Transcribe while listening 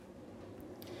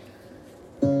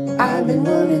I've been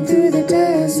running through the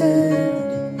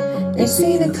desert. They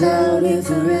say the cloud live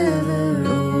forever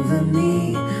over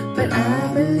me, but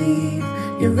I believe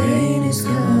your rain is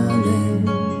coming.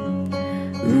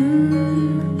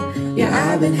 Yeah,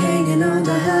 I've been hanging on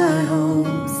to high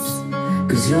hopes,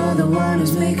 'cause you're the one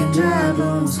who's making dry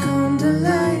bones come to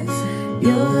life.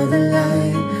 You're the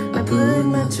light I put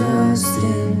my trust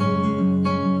in.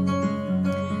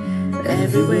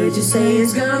 Every word you say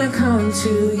is gonna come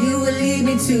true. You will lead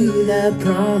me to the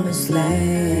promised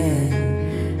land.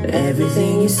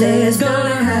 Everything you say is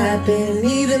gonna happen,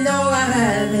 even though I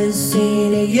haven't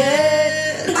seen it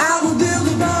yet. I will build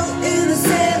a boat in the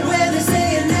sand where they say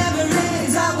it never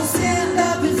rains. I will stand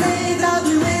up in faith. I'll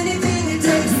do anything it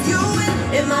takes with you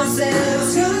in myself.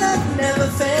 Your love never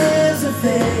fails or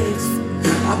fades.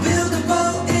 I'll build a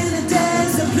boat in a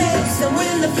desert place, and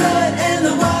when the flood and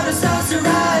the water starts to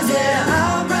rise, yeah,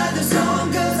 I'll ride the storm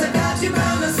 'cause I got you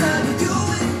by my side. With you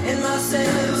in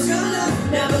myself, your love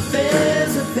never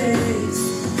fails or fades.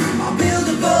 I'll build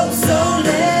a boat, so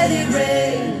let it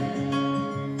rain.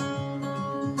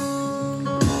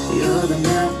 You're the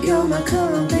map, you're my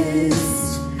compass.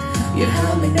 You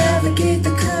help me navigate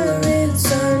the currents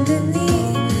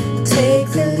underneath. Take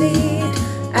the lead,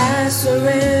 I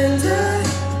surrender.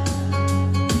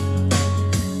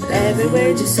 Every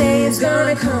word you say is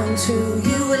gonna come true.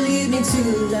 You will lead me to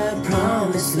the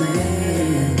promised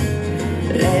land.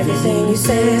 Everything you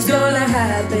say is gonna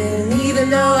happen, even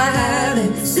though I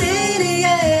haven't seen it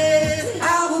yet.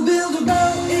 I will build a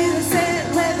boat in the sand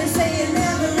where they say it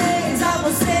never rains. I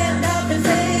will stand up in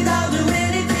faith. I'll do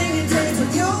anything it takes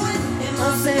with you in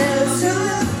myself. Your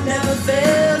love never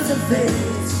fails or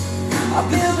fades. I'll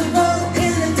build a boat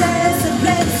in the desert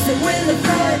place, and when the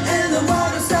flood and the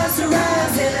water starts to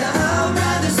rise, yeah, I'll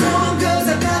ride the storm 'cause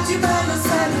I got you by my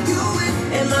side. With you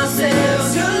in myself,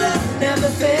 your love never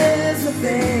fails or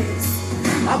fades.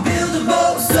 I'll build a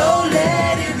boat, so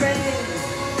let it rain.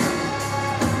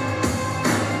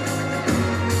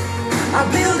 I'll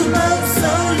build a boat,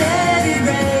 so let it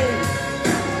rain.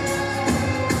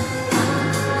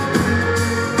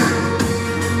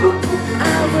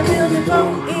 I will build a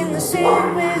boat in the sand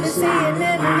where they say it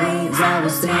never rains. I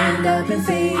will stand up in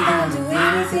faith. I'll do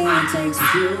anything it takes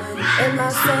with you in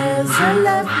myself. Your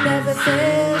love never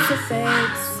fails or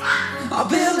fades. I'll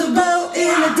build a boat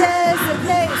in a desert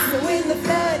place, so when the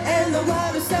flood and the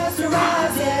water starts to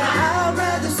rise, yeah, I'll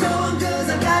ride the storm 'cause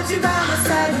I got you by my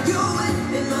side. With you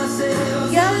in myself,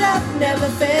 your love never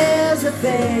fails or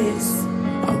fades.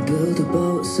 I'll build a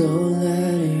boat, so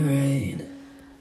let it rain.